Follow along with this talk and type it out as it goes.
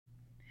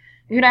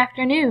Good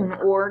afternoon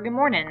or good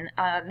morning.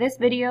 This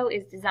video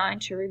is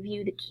designed to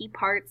review the key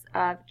parts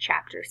of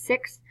Chapter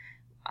 6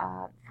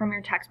 from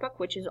your textbook,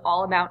 which is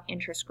all about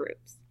interest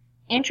groups.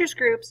 Interest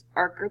groups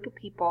are a group of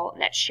people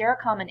that share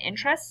a common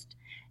interest,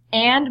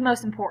 and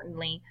most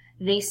importantly,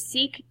 they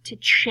seek to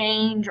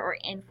change or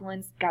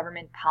influence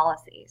government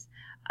policies.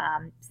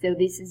 So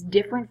this is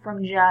different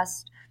from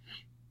just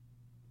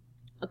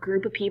a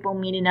group of people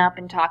meeting up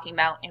and talking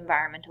about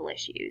environmental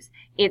issues.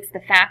 It's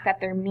the fact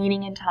that they're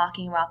meeting and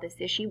talking about this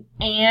issue,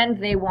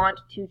 and they want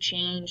to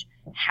change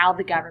how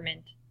the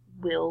government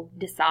will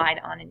decide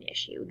on an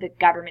issue, the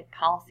government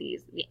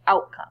policies, the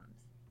outcomes.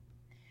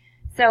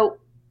 So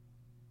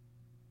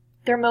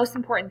their most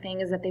important thing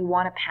is that they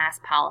want to pass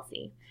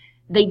policy.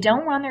 They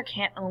don't run their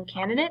own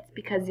candidates,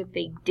 because if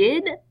they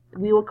did,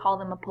 we would call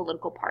them a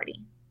political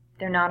party.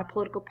 They're not a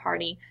political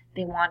party.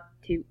 They want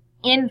to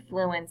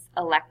influence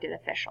elected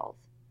officials.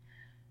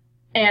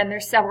 And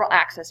there's several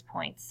access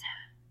points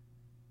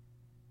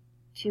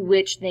to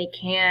which they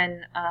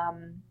can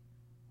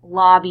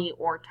lobby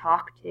or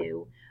talk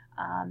to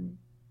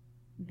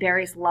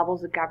various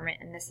levels of government,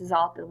 and this is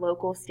all at the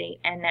local, state,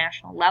 and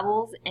national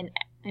levels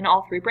in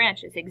all three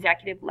branches: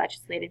 executive,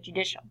 legislative,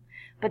 judicial.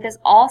 But this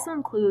also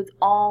includes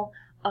all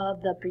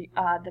of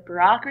the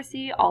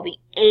bureaucracy, all the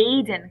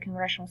aides and the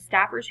congressional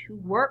staffers who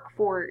work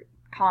for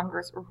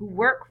Congress or who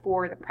work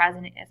for the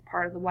president as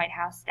part of the White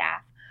House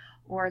staff,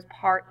 or as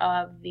part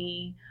of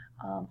the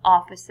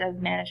Office of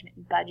Management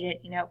and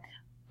Budget.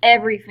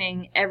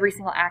 Everything, every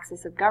single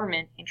axis of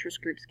government,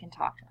 interest groups can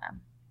talk to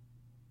them.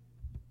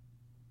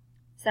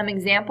 Some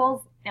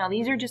examples. Now,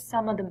 these are just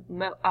some of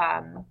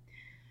the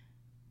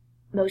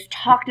most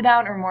talked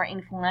about or more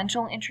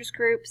influential interest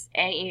groups.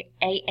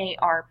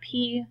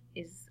 AARP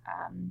is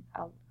an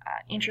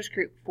interest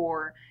group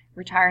for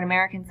retired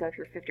Americans, so if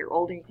you're 50 or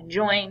older, you can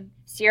join.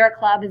 Sierra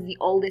Club is the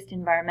oldest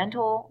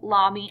environmental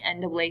lobby.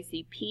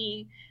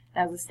 NAACP,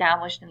 that was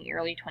established in the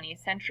early 20th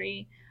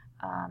century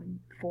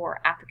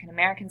for African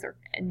Americans or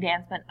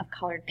advancement of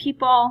colored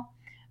people.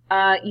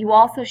 You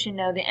also should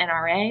know the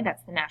NRA,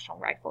 that's the National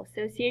Rifle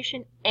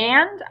Association,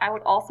 and I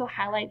would also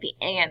highlight the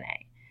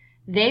AMA.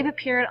 They've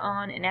appeared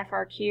on an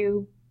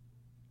FRQ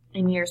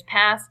in years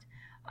past,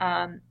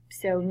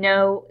 so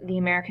know the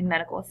American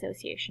Medical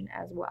Association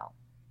as well.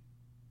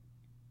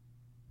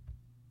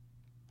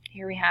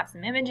 Here we have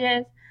some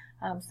images,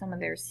 some of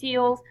their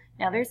seals.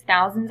 Now there's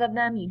thousands of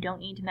them. You don't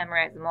need to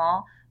memorize them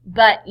all,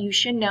 but you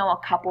should know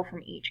a couple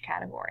from each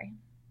category.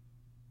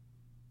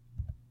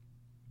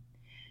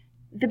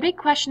 The big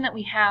question that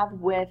we have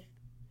with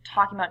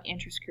talking about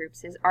interest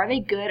groups is, are they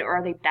good or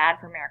are they bad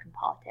for American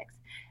politics?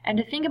 And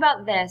to think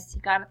about this,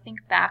 you got to think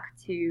back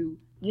to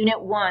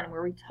Unit 1,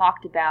 where we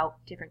talked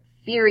about different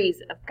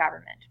theories of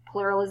government: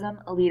 pluralism,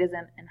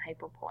 elitism, and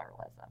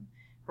hyperpluralism.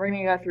 We're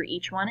going to go through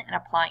each one and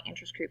apply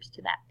interest groups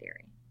to that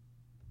theory.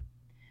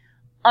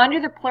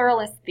 Under the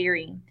pluralist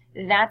theory,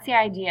 that's the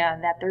idea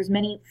that there's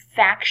many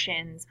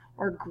factions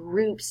or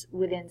groups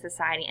within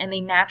society, and they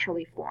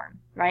naturally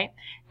form, right?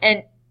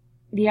 And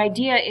the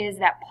idea is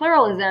that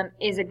pluralism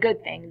is a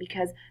good thing,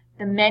 because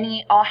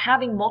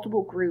having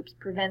multiple groups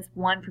prevents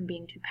one from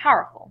being too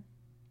powerful.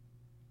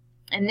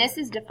 And this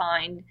is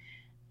defined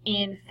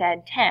in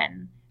Fed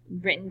 10,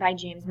 written by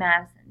James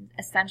Madison,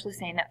 essentially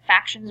saying that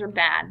factions are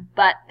bad,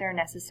 but they're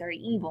necessary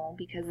evil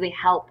because they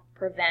help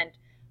prevent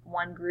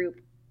one group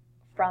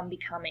from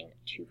becoming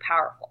too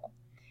powerful.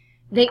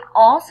 They're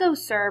also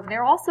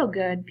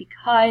good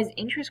because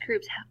interest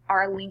groups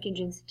are a linkage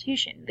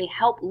institution. They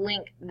help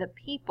link the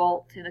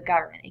people to the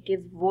government. It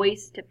gives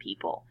voice to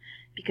people,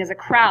 because a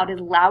crowd is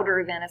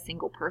louder than a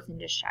single person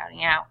just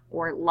shouting out,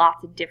 or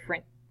lots of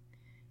different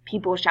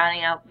people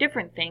shouting out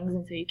different things,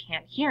 and so you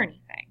can't hear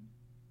anything.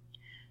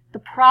 The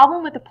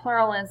problem with the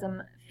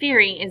pluralism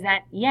theory is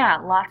that, yeah,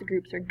 lots of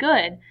groups are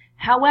good.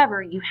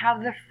 However, you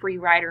have the free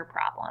rider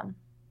problem.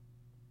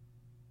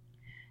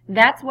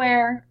 That's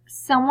where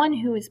someone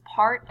who is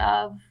part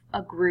of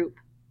a group,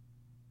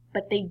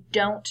 but they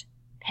don't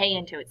pay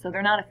into it, so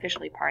they're not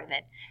officially part of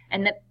it,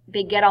 and that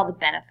they get all the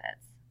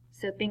benefits.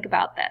 So think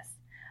about this.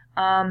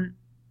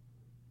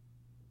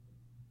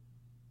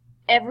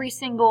 Every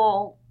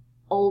single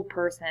old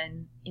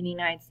person in the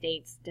United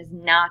States does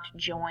not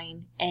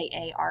join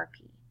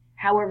AARP.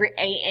 However,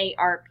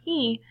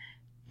 AARP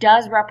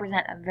does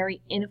represent a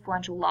very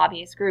influential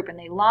lobbyist group, and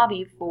they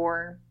lobby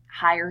for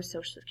higher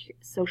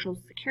Social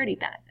Security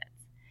benefits.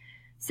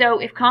 So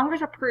if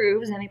Congress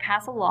approves and they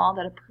pass a law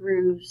that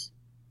approves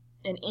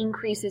and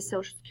increases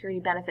Social Security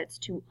benefits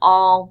to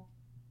all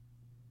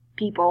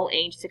people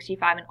age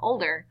 65 and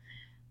older,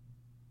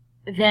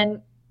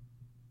 then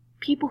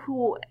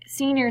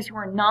seniors who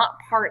are not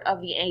part of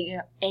the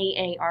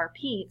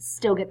AARP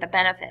still get the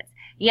benefits.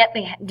 Yet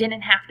they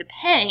didn't have to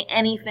pay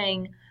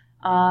anything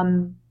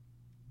to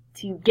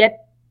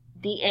get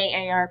the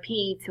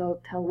AARP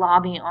to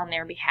lobby on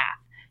their behalf.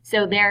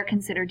 So they're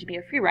considered to be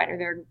a free rider.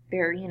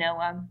 They're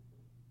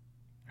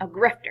a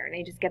grifter.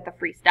 They just get the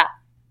free stuff.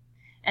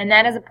 And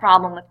that is a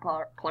problem with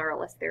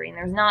pluralist theory, and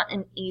there's not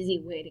an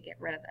easy way to get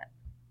rid of it.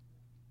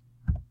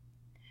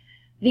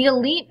 The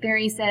elite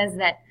theory says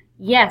that,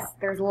 yes,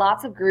 there's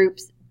lots of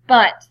groups,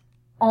 but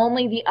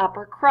only the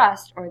upper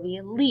crust or the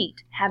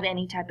elite have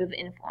any type of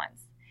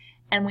influence.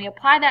 And we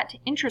apply that to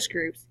interest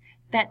groups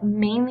that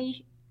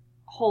mainly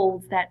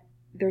holds that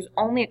there's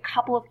only a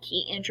couple of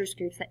key interest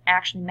groups that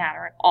actually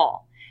matter at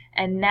all.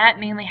 And that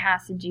mainly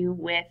has to do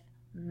with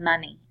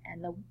money.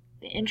 And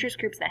the interest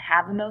groups that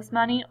have the most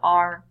money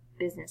are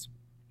business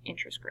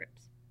interest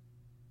groups.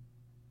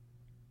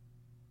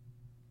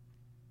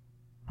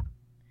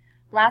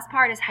 Last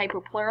part is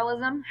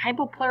hyperpluralism.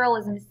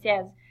 Hyperpluralism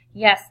says,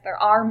 yes, there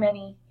are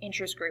many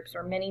interest groups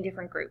or many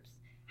different groups.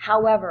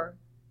 However,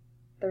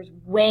 there's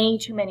way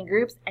too many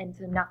groups and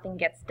so nothing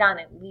gets done.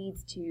 It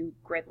leads to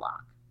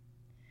gridlock.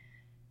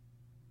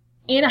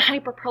 In a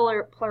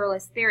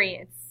hyperpluralist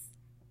theory,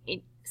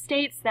 it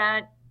states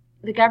that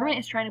the government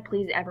is trying to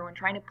please everyone,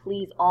 trying to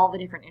please all the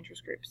different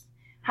interest groups.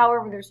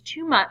 However, there's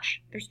too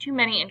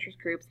many interest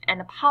groups, and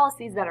the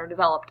policies that are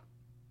developed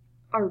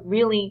are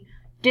really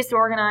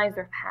disorganized,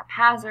 they're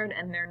haphazard,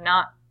 and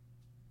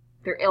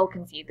they're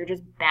ill-conceived. They're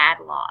just bad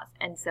laws,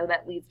 and so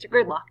that leads to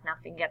gridlock.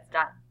 Nothing gets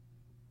done.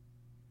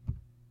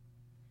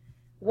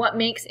 What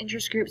makes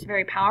interest groups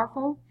very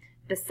powerful?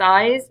 The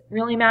size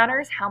really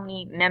matters, how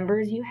many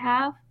members you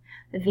have,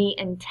 the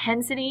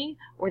intensity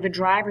or the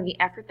drive or the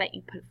effort that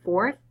you put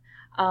forth.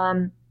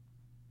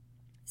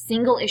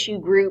 Single issue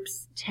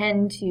groups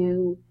tend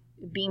to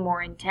be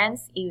more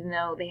intense even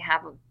though they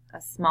have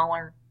a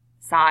smaller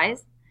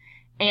size.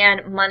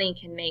 And money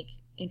can make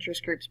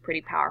interest groups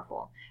pretty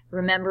powerful.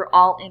 Remember,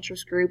 all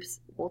interest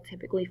groups will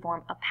typically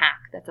form a PAC.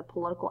 That's a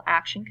political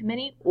action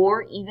committee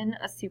or even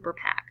a super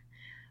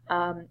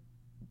PAC.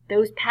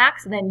 Those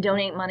PACs then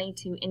donate money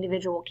to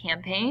individual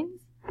campaigns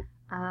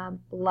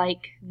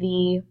like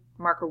the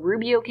Marco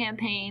Rubio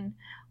campaign,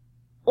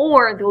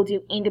 or they'll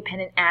do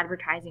independent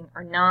advertising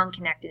or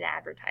non-connected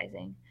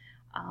advertising.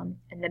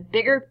 And the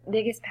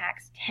biggest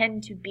PACs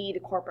tend to be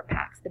the corporate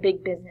PACs, the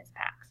big business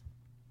PACs,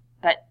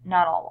 but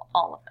not all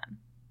of them.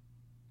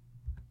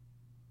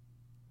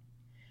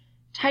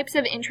 Types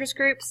of interest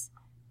groups.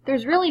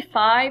 There's really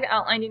 5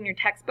 outlined in your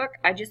textbook.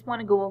 I just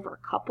want to go over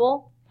a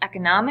couple.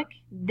 Economic.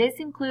 This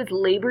includes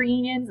labor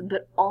unions,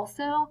 but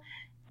also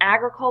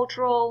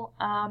agricultural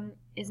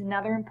is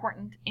another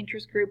important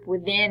interest group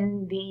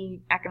within the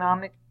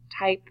economic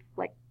type,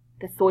 like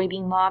the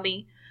soybean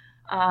lobby.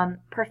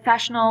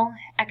 Professional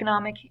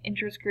economic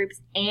interest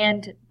groups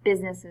and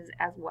businesses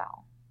as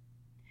well.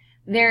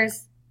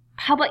 There's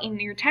public, in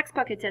your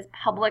textbook it says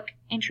public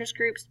interest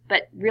groups,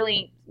 but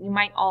really you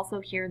might also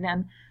hear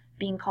them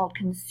being called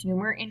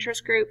consumer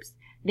interest groups.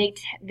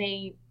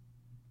 They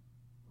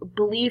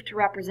believe to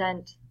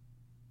represent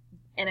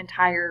an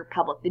entire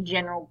public, the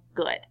general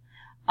good.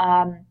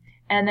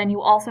 And then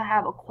you also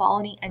have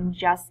equality and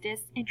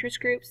justice interest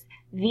groups.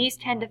 These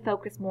tend to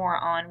focus more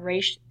on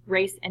race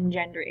and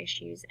gender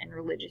issues and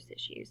religious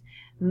issues.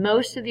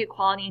 Most of the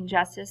equality and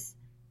justice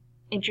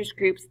interest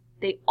groups,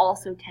 they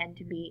also tend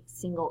to be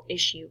single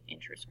issue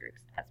interest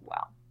groups as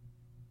well.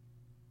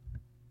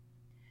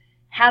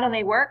 How do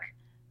they work?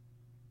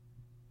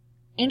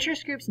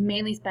 Interest groups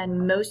mainly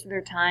spend most of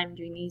their time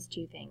doing these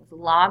 2 things.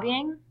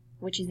 Lobbying,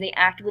 which is they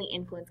actively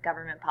influence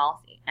government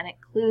policy, and it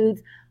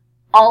includes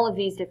all of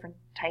these different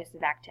types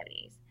of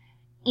activities.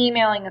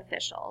 Emailing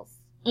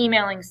officials,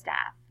 emailing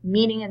staff,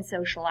 meeting and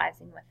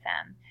socializing with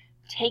them,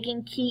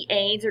 taking key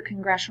aides or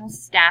congressional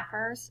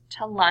staffers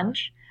to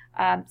lunch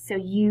so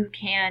you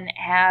can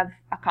have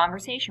a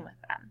conversation with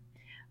them.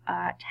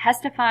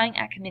 Testifying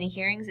at committee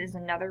hearings is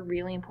another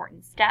really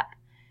important step.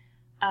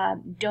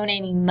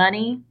 Donating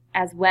money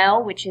as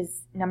well, which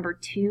is number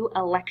 2,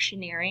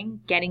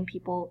 electioneering, getting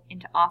people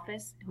into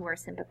office who are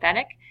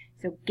sympathetic.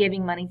 So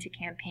giving money to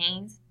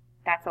campaigns,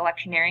 that's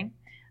electioneering.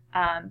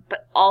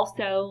 But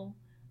also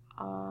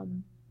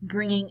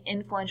bringing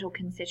influential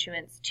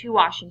constituents to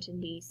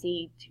Washington,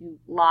 D.C. to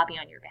lobby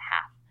on your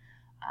behalf.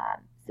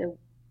 So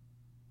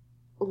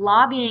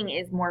lobbying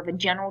is more of a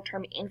general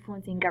term,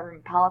 influencing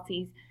government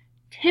policies,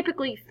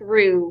 typically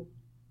through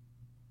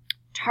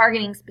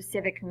targeting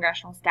specific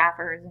congressional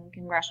staffers and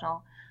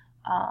congressional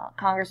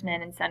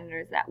congressmen and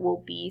senators that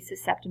will be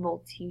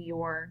susceptible to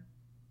your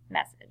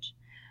message,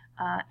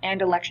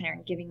 and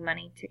electioneering, giving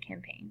money to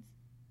campaigns.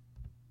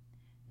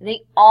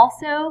 They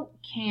also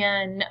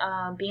can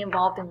be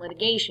involved in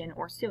litigation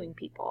or suing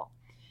people.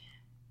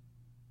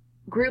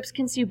 Groups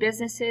can sue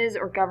businesses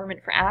or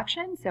government for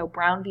action. So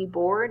Brown v.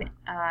 Board,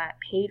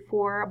 paid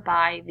for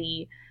by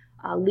the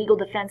Legal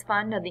Defense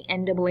Fund of the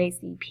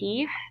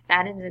NAACP.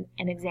 That is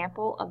an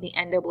example of the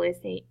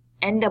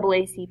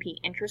NAACP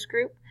interest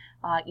group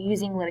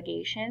using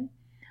litigation.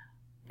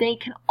 They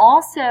can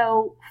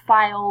also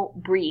file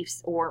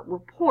briefs or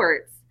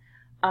reports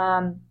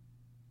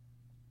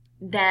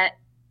that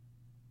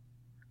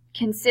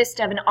consist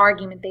of an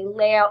argument. They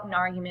lay out an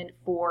argument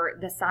for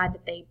the side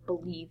that they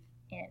believe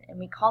in, and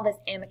we call this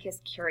amicus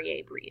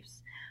curiae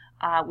briefs,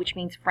 which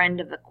means friend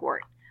of the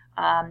court.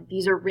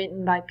 These are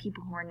written by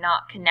people who are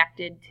not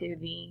connected to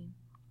the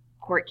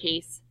court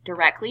case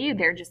directly.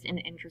 They're just an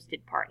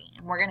interested party.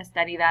 And we're going to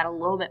study that a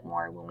little bit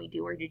more when we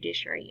do our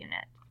judiciary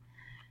unit.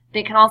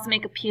 They can also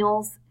make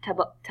appeals to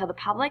the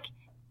public,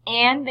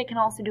 and they can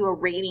also do a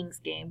ratings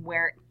game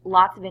where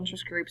lots of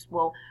interest groups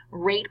will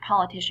rate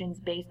politicians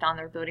based on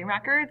their voting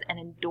records and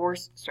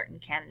endorse certain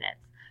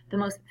candidates. The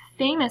most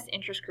famous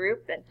interest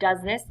group that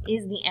does this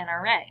is the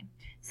NRA.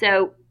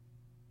 So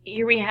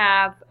here we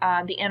have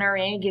the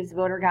NRA gives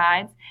voter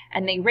guides,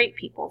 and they rate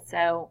people.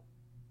 So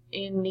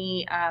in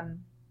the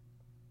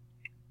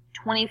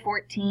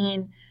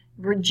 2014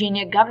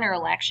 Virginia governor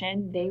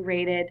election, they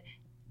rated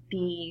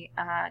the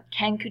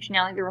Ken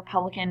Cuccinelli, the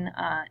Republican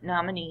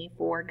nominee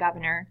for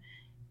governor,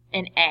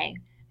 an A.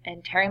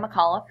 And Terry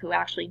McAuliffe, who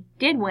actually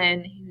did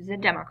win, he was a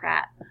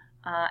Democrat,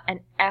 an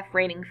F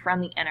rating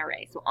from the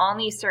NRA. So on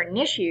these certain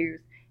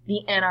issues, the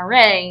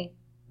NRA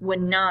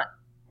would not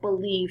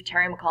believe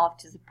Terry McAuliffe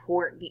to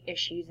support the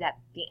issues that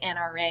the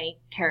NRA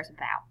cares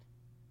about.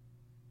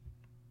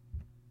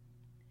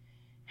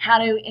 How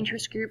do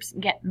interest groups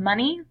get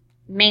money?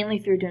 Mainly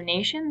through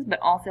donations, but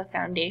also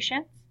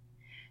foundations.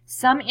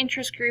 Some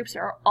interest groups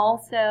are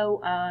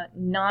also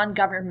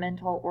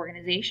non-governmental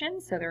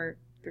organizations, so they're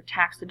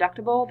tax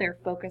deductible. They're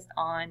focused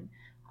on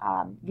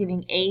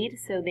giving aid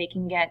so they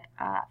can get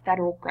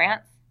federal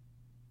grants.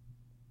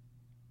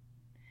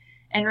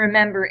 And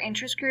remember,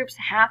 interest groups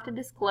have to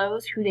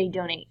disclose who they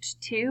donate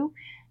to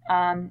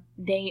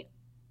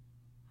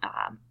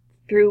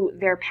through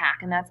their PAC,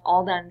 and that's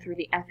all done through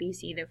the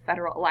FEC, the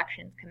Federal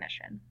Elections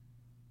Commission.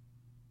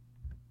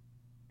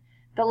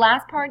 The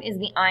last part is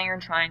the iron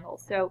triangle.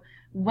 So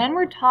when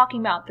we're talking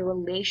about the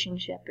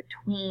relationship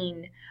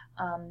between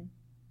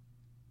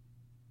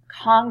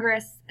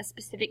Congress, a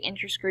specific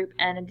interest group,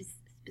 and a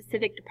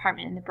specific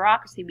department in the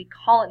bureaucracy, we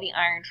call it the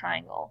iron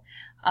triangle.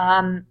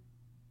 And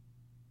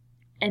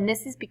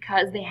this is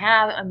because they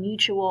have a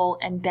mutual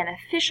and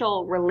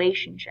beneficial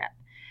relationship.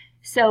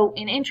 So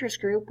an interest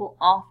group will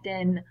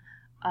often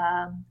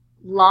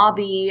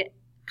lobby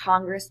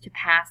Congress to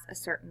pass a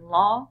certain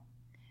law,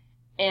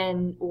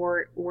 and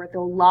or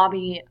they'll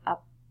lobby a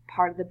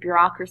part of the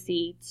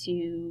bureaucracy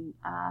to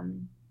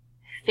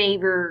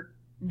favor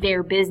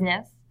their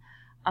business,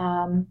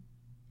 and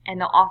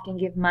they'll often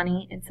give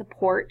money and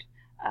support.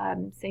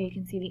 So you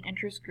can see the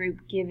interest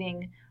group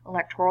giving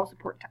electoral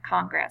support to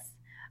Congress.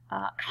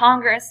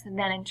 Congress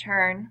then in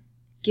turn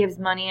gives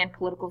money and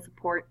political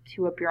support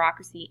to a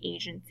bureaucracy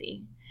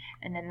agency,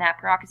 and then that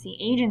bureaucracy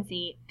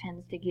agency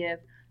tends to give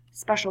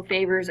special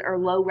favors or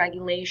low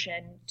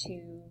regulation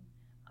to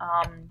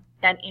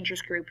that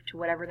interest group, to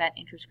whatever that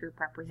interest group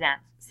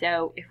represents.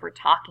 So if we're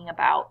talking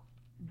about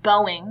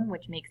Boeing,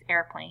 which makes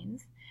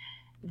airplanes,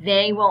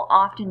 they will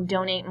often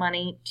donate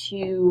money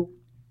to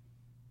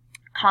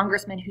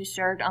congressmen who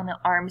served on the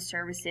Armed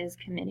Services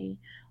Committee,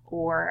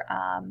 or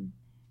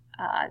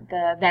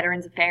the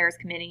Veterans Affairs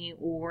Committee,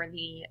 or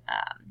the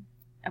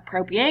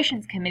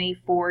Appropriations Committee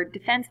for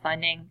defense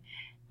funding.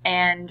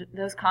 And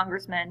those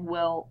congressmen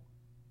will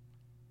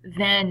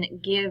then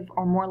give,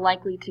 or more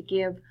likely to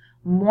give,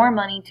 more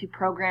money to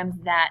programs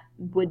that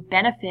would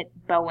benefit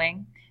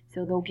Boeing.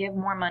 So they'll give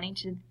more money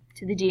to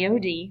the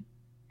DOD,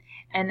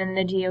 and then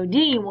the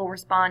DOD will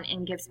respond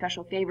and give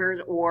special favors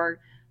or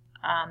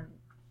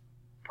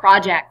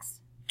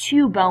projects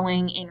to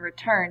Boeing in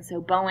return.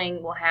 So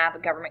Boeing will have a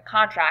government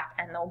contract,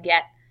 and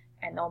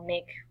they'll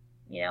make,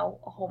 you know,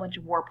 a whole bunch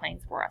of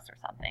warplanes for us or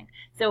something.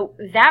 So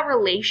that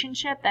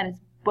relationship that is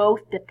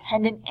both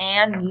dependent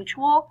and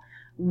mutual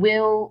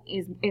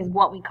is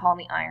what we call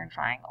the iron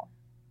triangle.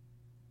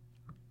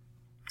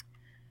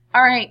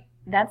 All right,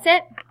 that's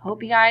it.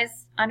 Hope you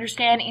guys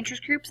understand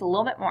interest groups a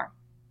little bit more.